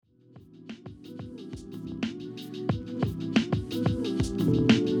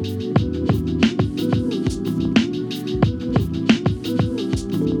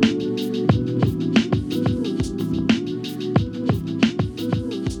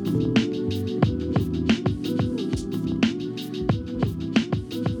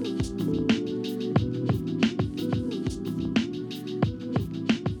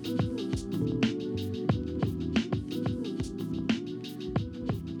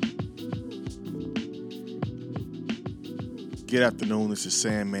Good afternoon, this is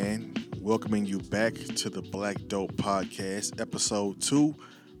Sandman, welcoming you back to the Black Dope Podcast, Episode 2,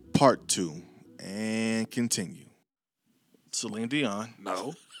 Part 2, and continue. Celine Dion.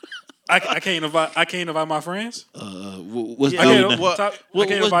 No. I can't invite my friends. What's Yeah, I dude? can't, what- I what-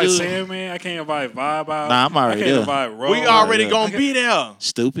 can't what's invite dude? Sandman. I can't invite Vibe out. Nah, I'm already I can't there. invite Ro. We already yeah. gonna be there.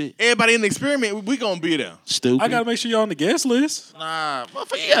 Stupid. Everybody in the experiment, we gonna be there. Stupid. I gotta make sure you're on the guest list. Nah,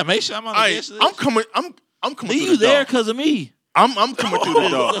 motherfucker, you gotta make sure I'm on the Hey, guest list. I'm coming. I'm coming You through the there door. because of me. I'm coming through the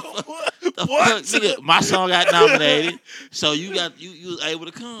door. The fuck, nigga, my song got nominated, so you was able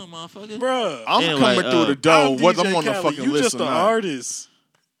to come, motherfucker. Bruh. I'm Anyway, coming through the door, I'm whether DJ I'm on the Khaled. fucking You list just or an not. artist.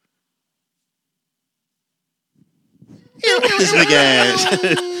 This nigga ass.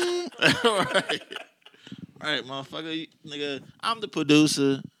 All right, motherfucker, nigga. I'm the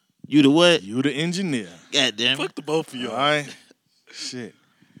producer. You the what? You the engineer. God damn it. Fuck the both of All y'all. right. Shit.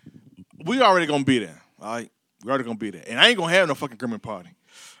 We already gonna be there. All right. We already gonna be there. And I ain't gonna have no fucking Grimmin party.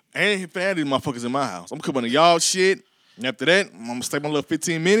 I ain't finna have these motherfuckers in my house. I'm coming to y'all shit. And after that, I'm gonna stay my little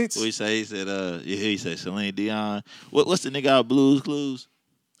 15 minutes. What he say? He said Celine Dion. What's the nigga out Blues Clues?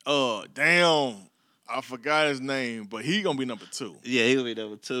 Damn. I forgot his name, but he gonna be number 2. Yeah, he'll be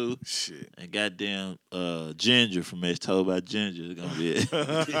number 2. Shit. And goddamn Ginger from As Told by Ginger is gonna be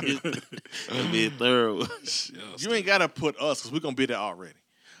gonna be a third one. You ain't gotta put us because we're gonna be there already.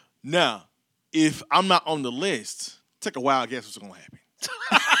 Now, if I'm not on the list, take a wild guess what's gonna happen.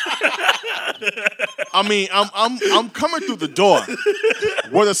 I mean, I'm coming through the door,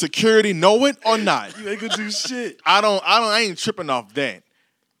 whether security know it or not. You ain't gonna do shit. I ain't tripping off that.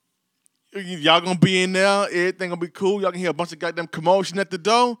 Y'all gonna be in there, everything gonna be cool. Y'all can hear a bunch of goddamn commotion at the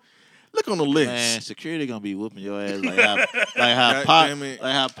door. Look on the list. Man, security gonna be whooping your ass like how God Pac damn it.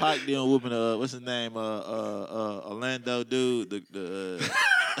 like how Pac did whooping what's his name Orlando dude the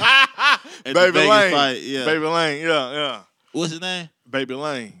at the Baby Vegas Lane. fight, yeah. Baby Lane, yeah. What's his name? Baby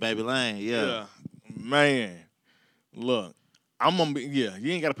Lane. Baby Lane, yeah. Yeah. Man. Look, I'm gonna be, you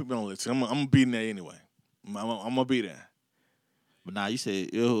ain't gotta put me on the list. I'm gonna be in there anyway. I'm gonna be there. But nah, you said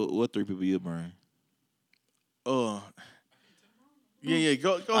what 3 people you burn? Yeah,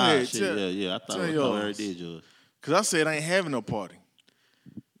 go Ah, ahead. shit, Tell- yeah. I thought tell I yours. already did yours. Cause I said I ain't having no party.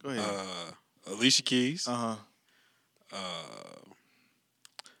 Go ahead. Alicia Keys. Uh-huh.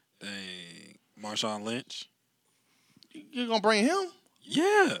 Dang. Marshawn Lynch. You gonna bring him?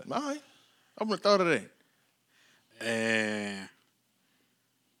 Yeah. All right. I'm gonna throw that. And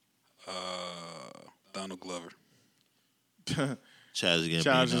Donald Glover. Childish Gambino.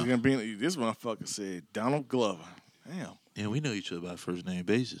 Childish Gambino. This motherfucker said Donald Glover. Damn. Yeah, we know each other by first name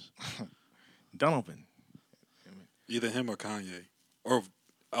basis. Donovan. Either him or Kanye. Or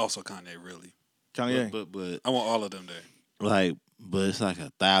also Kanye, really. Kanye. But I want all of them there. like, but it's like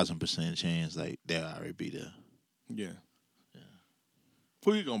 1,000% chance like they'll already be there. Yeah.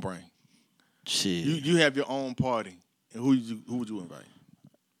 Who you gonna bring? Shit. You have your own party. And who would you invite?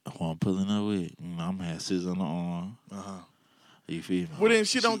 Who I'm pulling up with, I'm gonna have scissors on the arm. Uh-huh. You feel me? Well then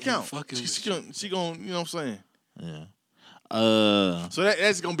she don't ain't count. fucking with She gonna you know what I'm saying? Yeah. So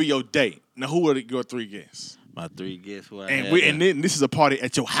that's gonna be your date. Now who are your 3 guests? My 3 guests who I And had and then this is a party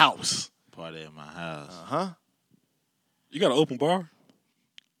at your house. party at my house. Uh-huh. You got an open bar?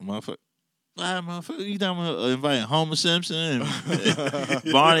 Motherfucker. Why, motherfucker? You talking about inviting Homer Simpson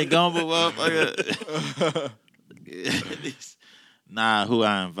and Barney Gumble, motherfucker? Nah, who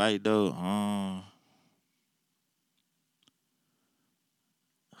I invite though?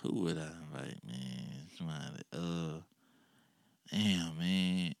 Who would I invite, man? Somebody. Damn,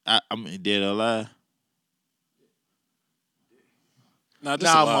 man. I'm dead or alive. Nah,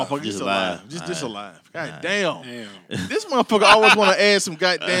 just Nah, alive. motherfucker, Just just alive. alive. Just All alive. God All damn. Damn. This motherfucker always want to add some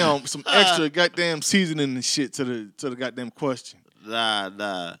extra goddamn seasoning and shit to the goddamn question.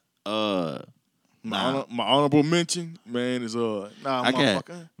 Nah. My honorable mention, man, is I motherfucker.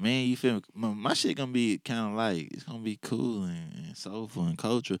 got, man, you feel me? My shit gonna be kind of like, it's gonna be cool and soulful and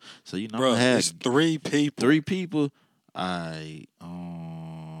cultural. So, I'm Bro, gonna have it's 3 people. 3 people. I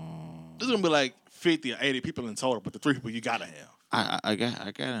This is gonna be like 50 or 80 people in total, but the 3 people you gotta have. I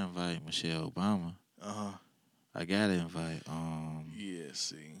gotta invite Michelle Obama. Uh-huh. I gotta invite Yeah,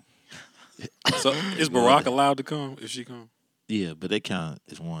 see. So is Barack allowed to come if she come? yeah, but they count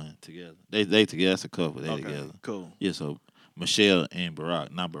as one together. They together. That's a couple. They Okay, together. cool. Yeah, so Michelle and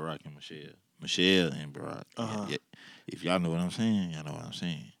Barack, not Barack and Michelle. Michelle and Barack. Uh-huh. Yeah. If y'all know what I'm saying, y'all know what I'm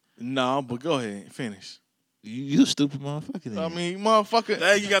saying. No, but go ahead, finish. You a stupid motherfucker. Then. I mean, motherfucker.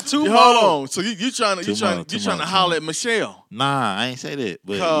 Hey, you got 2 Hold more. on. So you trying to Two more, two more, holler two at Michelle? Nah, I ain't say that.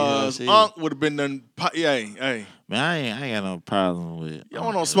 But you know what I'm Cause saying? Unc would have been done. Hey, Man, I ain't got no problem with. y'all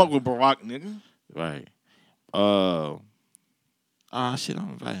want to smoke with Barack, nigga? Right. Oh shit,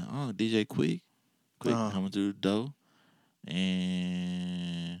 I'm inviting DJ Quick. Quick coming through the door.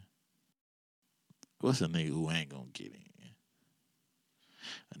 And what's a nigga who ain't gonna get in?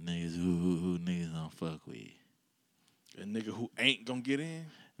 A niggas who niggas don't fuck with. A nigga who ain't gonna get in?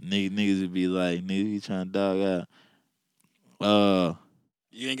 Niggas would be like, niggas be trying to dog out.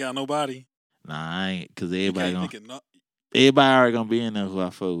 You ain't got nobody. Nah, I ain't, cause You everybody can't gonna, think of no- everybody already gonna be in there who I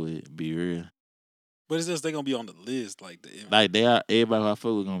fuck with. Be real. But it's just they gonna be on the list, like the Like they are, everybody who I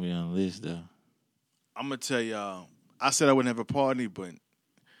fuck with gonna be on the list though. I'm gonna tell y'all. I said I wouldn't have a party, but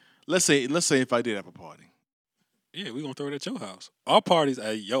let's say if I did have a party. Yeah, we gonna throw it at your house. Our party's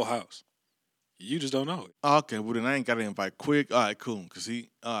at your house. You just don't know it. Oh, okay, well then I ain't gotta invite Quick. All right, cool. Cause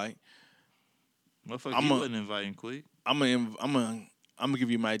all right. Motherfucker, you wasn't inviting Quick. I'm gonna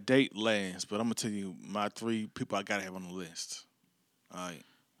give you my date last, but I'm gonna tell you my 3 people I gotta have on the list. All right.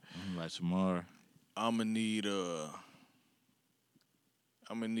 I'm like tomorrow. I'm gonna need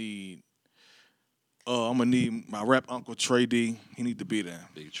my rap uncle Trey D. He need to be there.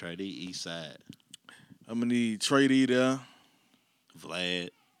 Big Trey D, East Side. I'm gonna need Trey D there. Vlad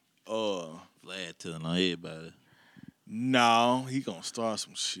telling on everybody. No, he gonna start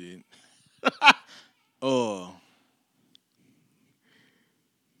some shit.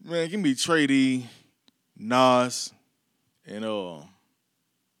 Man, give me Trey D, Nas, and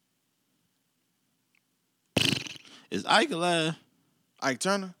Is Ike alive? Ike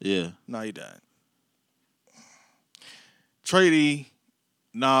Turner? Yeah. No, he died. Trey D,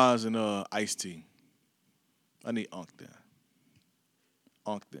 Nas, and Ice-T. I need Unc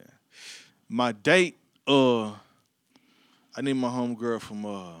there. My date, I need my homegirl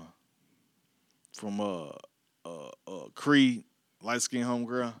from Creed, light skinned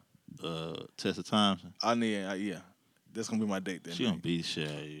homegirl. Tessa Thompson. I need, yeah, that's gonna be my date then. She gonna beat the shit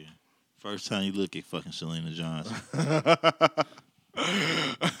out of you. First time you look at fucking Selena Johnson.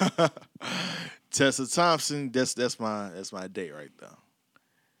 Tessa Thompson, that's my date right there.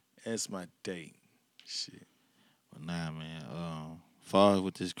 That's my date. Shit. But nah, man. Far as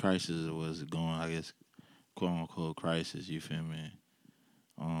with this crisis was going, I guess, quote unquote crisis. You feel me?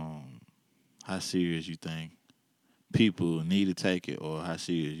 How serious you think people need to take it, or how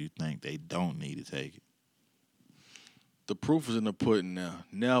serious you think they don't need to take it? The proof is in the pudding now.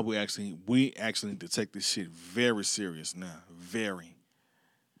 Now we actually need to take this shit very serious now. Very.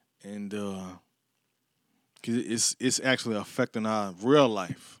 And 'cause it's actually affecting our real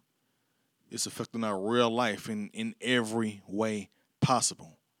life. It's affecting our real life in every way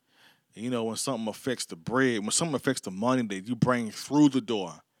possible. And, when something affects the bread, when something affects the money that you bring through the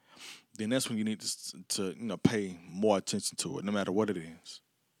door, then that's when you need to pay more attention to it, no matter what it is.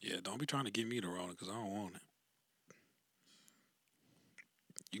 Yeah, don't be trying to get me the Rona because I don't want it.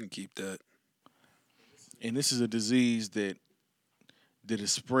 You can keep that. And this is a disease that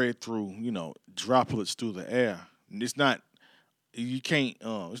is spread through, droplets through the air. And it's not,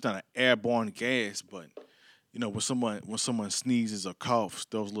 it's not an airborne gas, but when someone sneezes or coughs,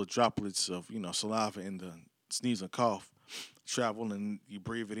 those little droplets of saliva in the sneeze and cough travel, and you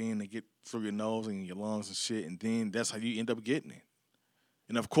breathe it in and get through your nose and your lungs and shit, and then that's how you end up getting it.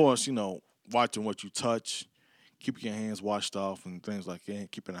 And of course, watching what you touch, keeping your hands washed off and things like that,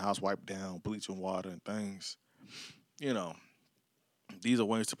 keeping the house wiped down, bleaching water and things. These are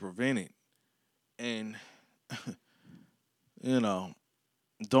ways to prevent it. And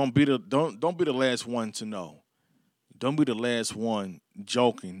don't be the last one to know. Don't be the last one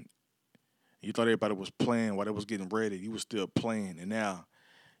joking. You thought everybody was playing while they was getting ready. You was still playing, and now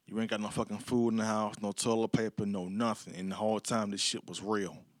you ain't got no fucking food in the house, no toilet paper, no nothing. And the whole time this shit was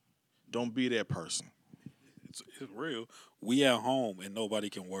real. Don't be that person. It's real. We at home and nobody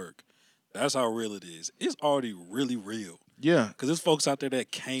can work. That's how real it is. It's already really real. Yeah. Because there's folks out there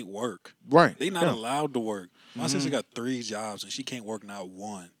that can't work. Right. They not allowed to work. My sister got 3 jobs and she can't work not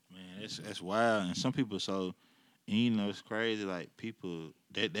one. Man, that's wild. And some people, it's crazy. Like people,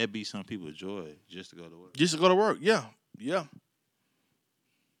 that be some people's joy just to go to work. Just to go to work. Yeah. Yeah.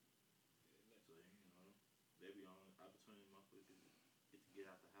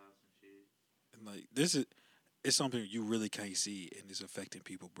 And like it's something you really can't see and it's affecting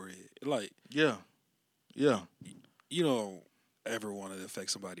people bread. Like Yeah. Yeah. You don't ever want to affect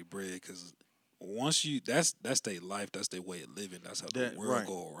somebody bread because once that's their life, that's their way of living. That's how the world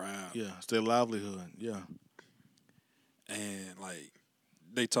go around. Yeah, it's their livelihood. Yeah. And like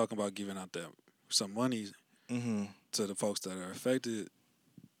they talking about giving out some money to the folks that are affected.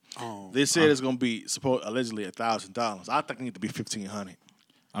 They said it's gonna be allegedly $1,000. I think it need to be $1,500.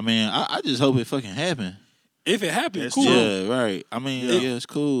 I mean, I just hope it fucking happen. If it happened, That's cool. true. Yeah, right. I mean, yeah, it's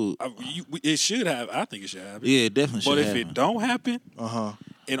cool. It should have. I think it should happen. Yeah, it definitely should But if happen. it don't happen, Uh-huh.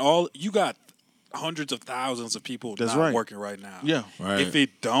 and all you got hundreds of thousands of people That's not right. working right now. Yeah. Right. If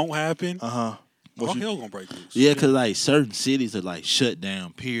it don't happen, Uh-huh. all hell gonna break loose. Yeah, because like certain cities are like shut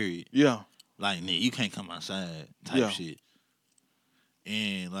down, period. Yeah. Like, nigga, you can't come outside type Yeah. shit.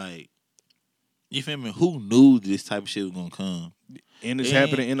 And like, you feel me? Who knew this type of shit was gonna come? And it's Yeah.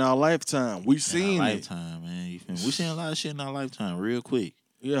 happening in our lifetime. We In seen our it. lifetime, man. You feel me? We seen a lot of shit in our lifetime real quick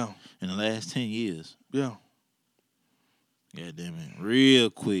Yeah. in the last 10 years. Yeah. God damn it. Real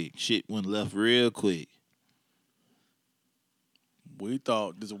quick. Shit went left real quick. We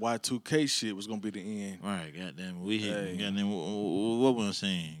thought this Y2K shit was gonna be the end. Right, goddamn it. We hit Hey. goddamn what we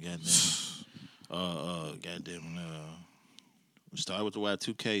saying? Goddamn we started with the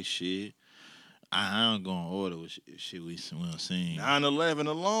Y2K shit. I don't go in order with shit we seen. 9/11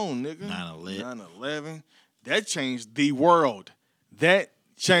 alone, nigga. 9/11. 9/11. That changed the world. That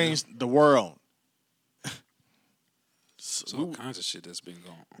changed the world. So all kinds of shit that's been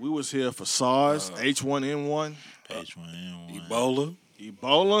going. We was here for SARS, H1N1, H1N1.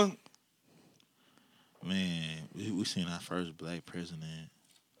 Ebola. Man, we seen our first black president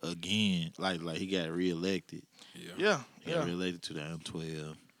again. Like he got reelected. Yeah. He got reelected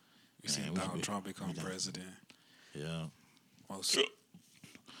 2012. We seen Man, Donald Trump become president. Yeah. Most,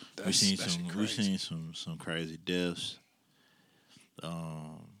 We seen that shit some. We crazy. seen some crazy deaths.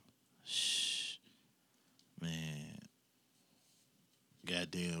 Man,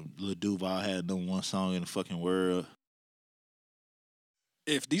 goddamn, Lil Duval had #1 song in the fucking world.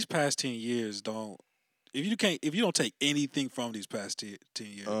 If these past 10 years don't, if you don't take anything from these past 10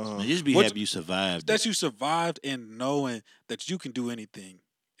 years, Man, just be What- happy you survived. that you survived and knowing that you can do anything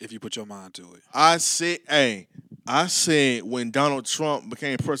if you put your mind to it. I said when Donald Trump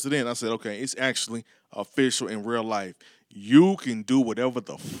became president, I said, okay, it's actually official in real life. You can do whatever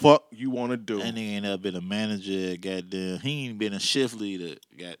the fuck you want to do. That nigga ain't never been a manager. Goddamn, he ain't been a shift leader.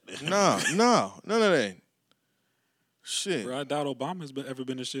 Goddamn. No, none of that. Shit. Bro, I doubt Obama's ever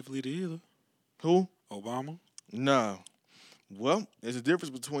been a shift leader either. Who? Obama. No. Well, there's a difference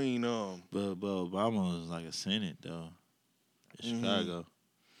between But Obama was like a senate though in Chicago.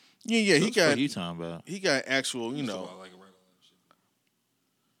 yeah, he What got you talking about? he got actual, you So know. I like a regular shit.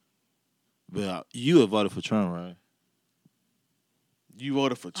 But you have voted for Trump, right? You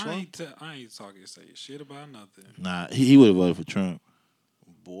voted for I Trump, ain't talking say shit about nothing. Nah, he would have voted for Trump.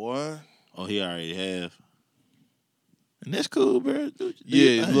 boy. Oh, he already have. And that's cool, bro.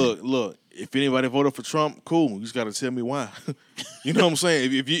 Yeah, look. If anybody voted for Trump, cool. You just gotta tell me why. You know what I'm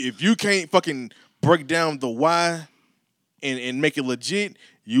saying? If you can't fucking break down the why and make it legit,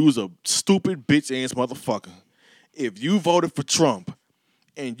 you was a stupid bitch ass motherfucker. If you voted for Trump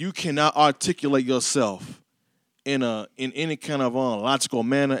and you cannot articulate yourself in any kind of logical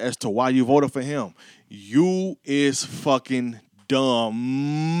manner as to why you voted for him, you is fucking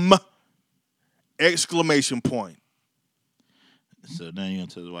dumb. Exclamation point. So now you gonna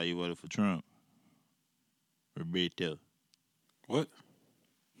tell us why you voted for Trump? Roberto. What?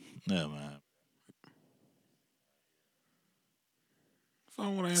 Never mind. If I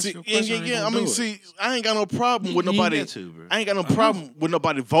don't want to answer See, your question, yeah. I mean, see, I ain't got no problem with You nobody. got to, bro. I ain't got no problem with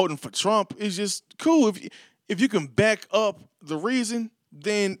nobody voting for Trump. It's just cool if you can back up the reason.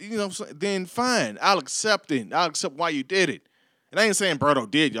 Then you know, then fine. I'll accept it. I'll accept why you did it. And I ain't saying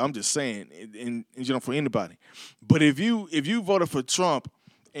Berto did you. I'm just saying in general for anybody. But if you voted for Trump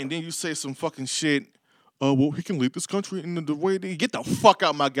and then you say some fucking shit, well, he can lead this country in the way they get the fuck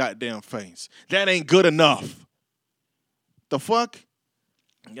out my goddamn face. That ain't good enough. The fuck?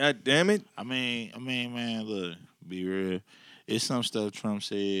 God damn it. I mean, man, look, be real. It's some stuff Trump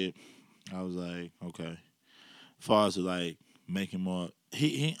said. I was like, okay. As far as like making more,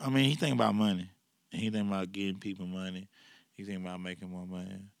 he think about money, and he think about getting people money. He think about making more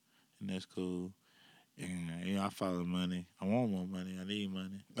money, and that's cool. And I follow money. I want more money. I need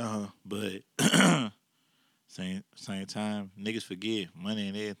money. But same time, niggas forget money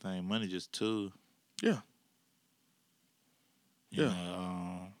and everything. Money just a tool. Yeah. You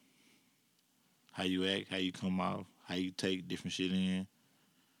know, how you act, how you come off, how you take different shit in.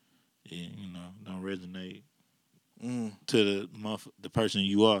 Yeah, you know, don't resonate to the person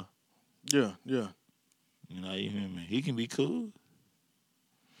you are. Yeah. You know, you hear me? He can be cool,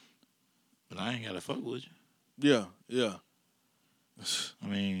 but I ain't gotta fuck with you. Yeah. I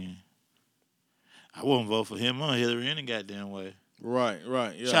mean, I wouldn't vote for him or Hillary any goddamn way. Right.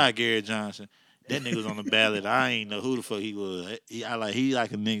 Yeah. Shout out Gary Johnson. That nigga was on the ballot. I ain't know who the fuck he was. He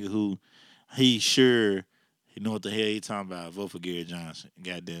like a nigga who he sure he know what the hell he talking about. Vote for Gary Johnson.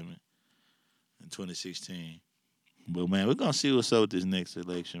 God damn it. in 2016. But man, we're gonna see what's up with this next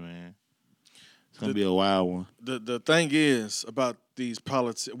election, man. It's gonna be a wild one. The thing is about these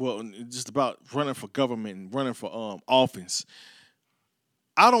politics. Well, just about running for government and running for office.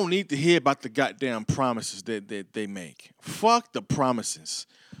 I don't need to hear about the goddamn promises that they make. Fuck the promises.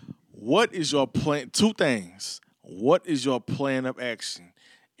 What is your plan? Two things. What is your plan of action?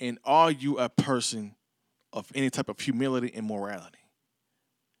 And are you a person of any type of humility and morality?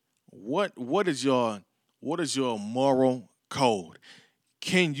 What is your moral code?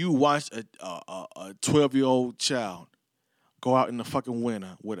 Can you watch a 12-year-old child go out in the fucking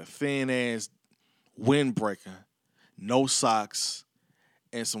winter with a thin ass windbreaker, no socks,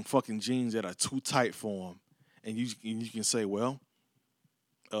 and some fucking jeans that are too tight for him, and you can say, well,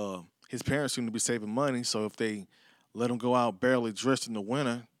 his parents seem to be saving money, so if they let him go out barely dressed in the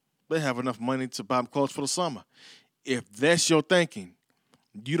winter, they have enough money to buy him clothes for the summer. If that's your thinking,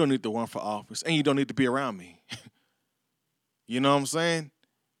 you don't need to run for office, and you don't need to be around me. You know what I'm saying?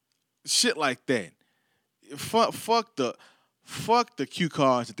 Shit like that. Fuck the cue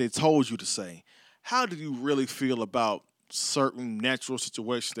cards that they told you to say. How do you really feel about certain natural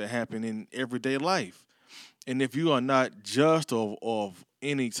situations that happen in everyday life? And if you are not just of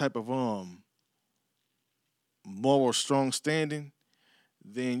any type of moral strong standing,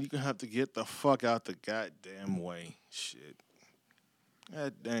 then you're gonna have to get the fuck out the goddamn way. Shit.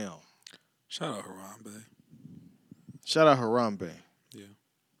 God damn. Shout out Harambe. Shout out Harambe. Yeah.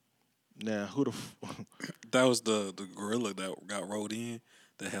 Now, who the That was the gorilla that got rolled in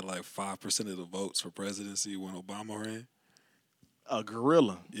that had like 5% of the votes for presidency when Obama ran. a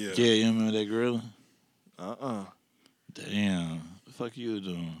gorilla? Yeah. Yeah, you remember that gorilla? Damn. The fuck you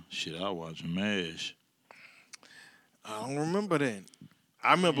doing? Shit, I watching MASH. I don't remember that.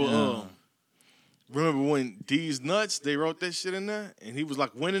 I remember remember when D's Nuts, they wrote that shit in there, and he was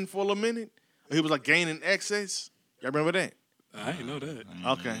like winning for a minute. He was like gaining access. Y'all remember that? I didn't know that.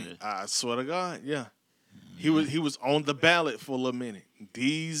 Okay. I swear to God, yeah. He was on the ballot for a little minute.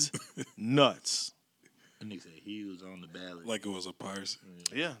 D's Nuts. That nigga said he was on the ballot. Like it was a person.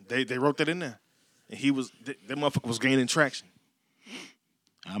 Yeah, they wrote that in there. And that motherfucker was gaining traction.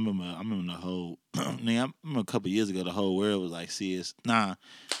 I remember the whole nigga, I remember a couple years ago the whole world was like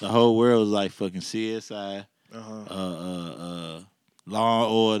the whole world was like fucking CSI, Law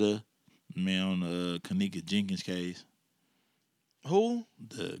and Order, man, on the Kanika Jenkins case. Who?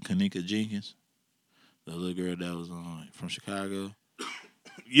 The Kanika Jenkins, the little girl that was from Chicago.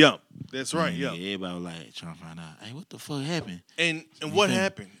 Yeah, that's right. Man, Yeah. everybody was like trying to find out, hey, what the fuck happened? And what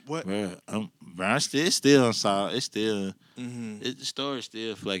happened? What? Bro, it's still unsolved. It's still Mm-hmm. the story's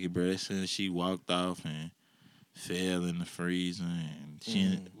still flaky, bro. Since she walked off and fell in the freezer, and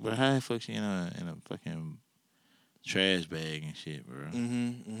she, but how the fuck she in a fucking trash bag and shit, bro?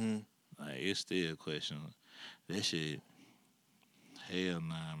 Mm-hmm. Like it's still questionable. That shit, hell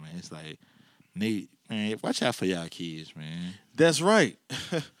nah, man. It's like, man, watch out for y'all kids, man. That's right.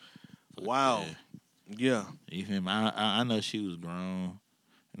 Wow. Yeah. You feel me? I know she was grown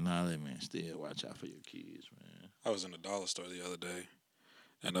and all that, man. Still watch out for your kids, man. I was in a dollar store the other day,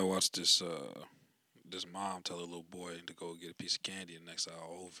 and I watched this mom tell her little boy to go get a piece of candy the next hour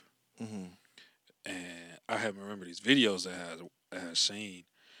over. Mm-hmm. And I haven't remember these videos that I had seen,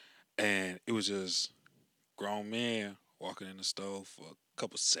 and it was just grown men walking in the store for a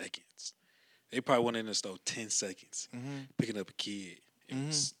couple seconds. They probably went in the store 10 seconds, picking up a kid,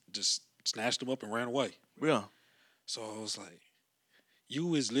 and just snatched him up and ran away. Yeah. So I was like,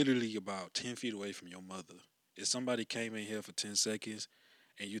 you is literally about 10 feet away from your mother. If somebody came in here for 10 seconds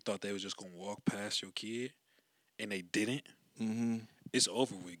and you thought they was just going to walk past your kid and they didn't, it's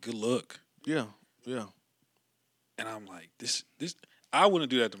over with. Good luck. Yeah. Yeah. And I'm like, this I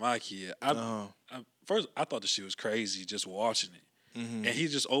wouldn't do that to my kid. First, I thought the shit was crazy just watching it. And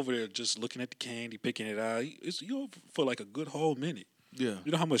he's just over there just looking at the candy, picking it out. It's for like a good whole minute. Yeah.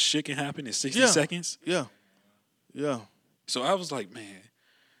 You know how much shit can happen in 60 seconds? Yeah. Yeah. So I was like, man,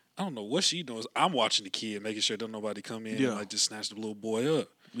 I don't know what she doing. I'm watching the kid, making sure don't nobody come in and like just snatch the little boy up.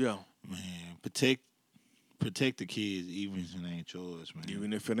 Yeah. Man, protect the kids even if it ain't yours, man.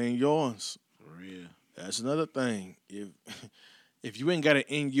 Even if it ain't yours. For real. That's another thing. If you ain't got it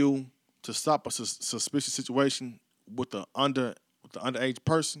in you to stop a suspicious situation with the underage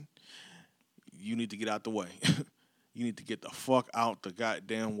person, you need to get out the way. You need to get the fuck out the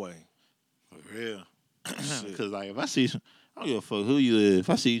goddamn way. For real. Because, like, if I see I don't give a fuck who you is. If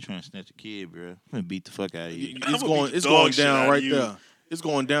I see you trying to snatch a kid, bro, I'm going to beat the fuck out of you. It's going down right there. It's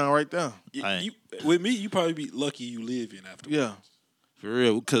going down right there. With me, you probably be lucky you live in afterwards. Yeah. For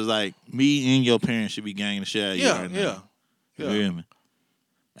real. Because, like, me and your parents should be ganging the shit out of you right now. Yeah. You hear me?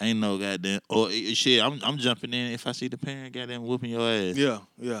 Ain't no goddamn shit. I'm jumping in if I see the parent goddamn whooping your ass. Yeah.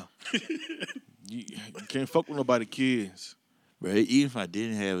 You can't fuck with nobody kids. Bro, even if I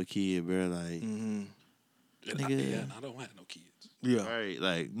didn't have a kid, bro, like Mm-hmm. nigga. I don't have no kids. Yeah. Right,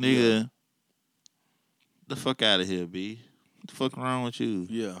 like nigga, the fuck out of here, B. What the fuck wrong with you?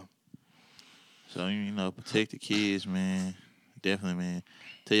 Yeah. So protect the kids, man. Definitely, man.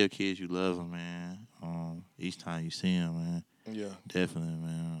 Tell your kids you love them, man. Each time you see them, man. Yeah. Definitely,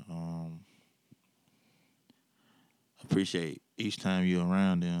 man. Appreciate each time you're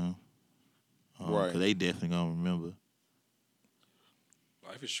around them. Right. Because they definitely gonna remember.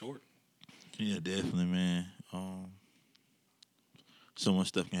 Life is short. Yeah, definitely, man. So much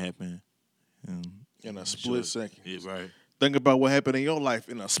stuff can happen In a split second. Yeah, right. Think about what happened in your life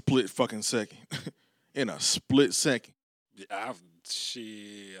in a split fucking second. In a split second. I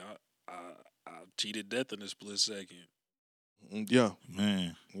cheated death in a split second. Yeah.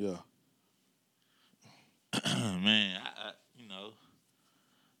 Man. Yeah. Man,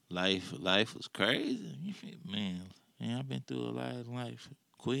 life was crazy. You feel, man, I've been through a lot of life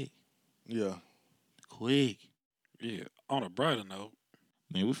quick. Yeah. Yeah. On a brighter note,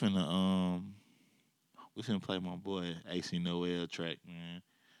 Man, we finna play my boy AC Noel track, man.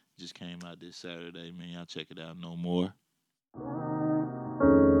 Just came out this Saturday, man. Y'all check it out. No More.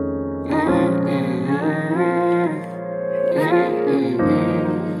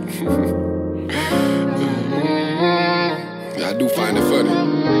 I do find it funny.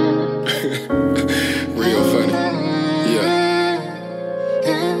 Real funny. Yeah.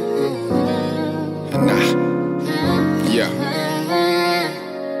 Nah. Yeah.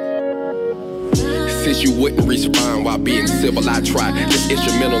 Since you wouldn't respond while being civil, I tried this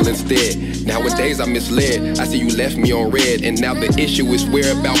instrumental instead. Nowadays I'm misled. I see you left me on red, and now the issue is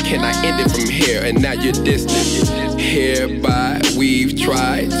whereabout can I end it from here? And now you're distant. Hereby we've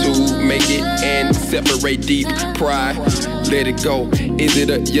tried to make it and separate deep pride. Let it go. Is it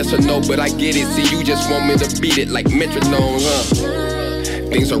a yes or no? But I get it. See, you just want me to beat it like metronome, huh?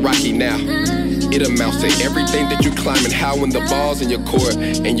 Things are rocky now. It amounts to everything that you climbing, how when the ball's in your court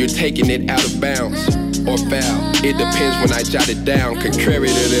and you're taking it out of bounds or foul. It depends when I jot it down. Contrary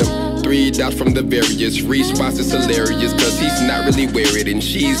to them 3 dots from the various response is hilarious, cause he's not really wear it and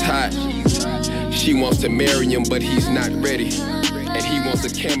she's hot. She wants to marry him, but he's not ready. And he wants a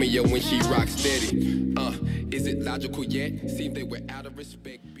cameo when she rocks steady. Is it logical yet? Seems they were out of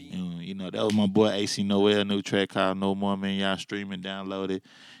respect. That was my boy AC Noel, new track called No More, man. Y'all streaming, download it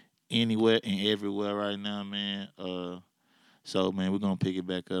anywhere and everywhere right now, man. So man, we're gonna pick it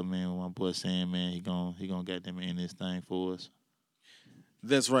back up, man, with my boy saying, man, he gonna get them in this thing for us.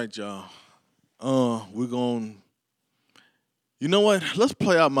 That's right, y'all. We're gonna. You know what? Let's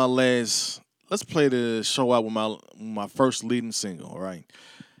play the show out with my first leading single. All right.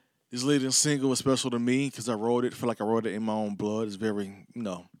 This leading single was special to me because I wrote it. Feel like I wrote it in my own blood. It's very,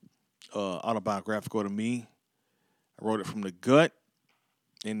 autobiographical to me. I wrote it from the gut,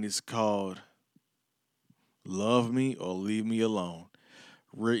 and it's called "Love Me or Leave Me Alone."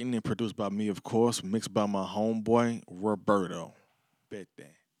 Written and produced by me, of course. Mixed by my homeboy Roberto. Bet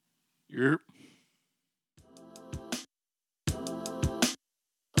that. Yep.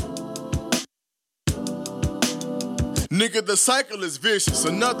 Nigga, the cycle is vicious.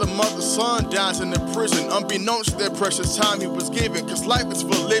 Another mother's son dies in the prison. Unbeknownst to that precious time he was given. Cause life is for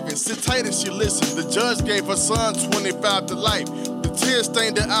living. Sit tight as you listen. The judge gave her son 25 to life. The tears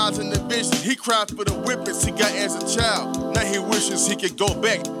stained her eyes in the vision. He cried for the whippets he got as a child. Now he wishes he could go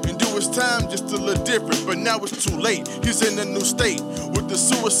back and do his time just a little different. But now it's too late. He's in a new state. With the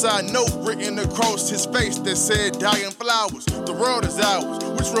suicide note written across his face that said dying flowers. The world is ours.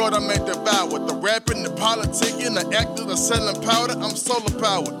 Which road I may devour? The rapping, the politicking, the acting, the selling powder. I'm solar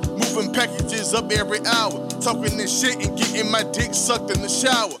powered. Moving packages up every hour. Talking this shit and getting my dick sucked in the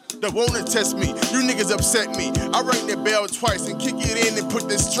shower. They wanna test me. You niggas upset me. I ring that bell twice and kick it in and put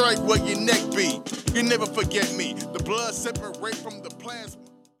this strike where your neck be. You never forget me. The blood separate from the plasma.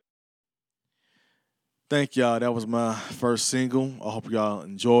 Thank y'all. That was my first single. I hope y'all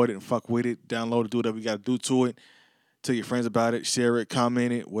enjoyed it and fuck with it. Download it, do whatever you gotta do to it. Tell your friends about it, share it,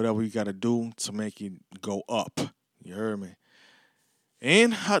 comment it, whatever you gotta do to make it go up. You heard me?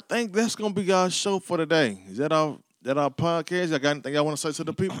 And I think that's gonna be our show for today. Is that our podcast? Y'all got anything y'all want to say to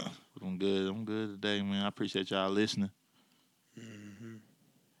the people? I'm good today, man. I appreciate y'all listening. Mm-hmm.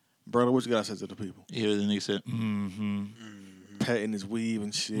 Brother, what you gotta say to the people? You hear the nigga said, Patting his weave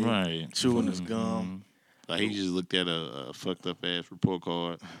and shit. right. Chewing his gum. Like he just looked at a fucked up ass report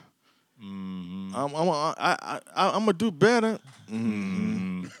card. I'm gonna do better.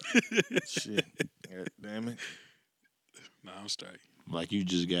 Shit. God damn it. Nah, I'm straight. Like you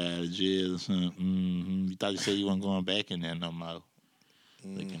just got out of jail or something. Mm-hmm. You thought you said you wasn't going back in there no more.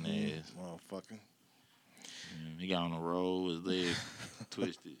 Looking ass. Motherfucker. He got on the road, his leg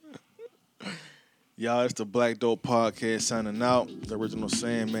twisted. Y'all, it's the Black Dope Podcast signing out. The original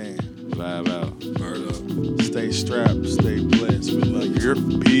Sandman. Vibe out. Word up. Stay strapped, stay blessed. We love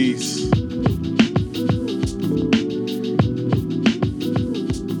you. Peace.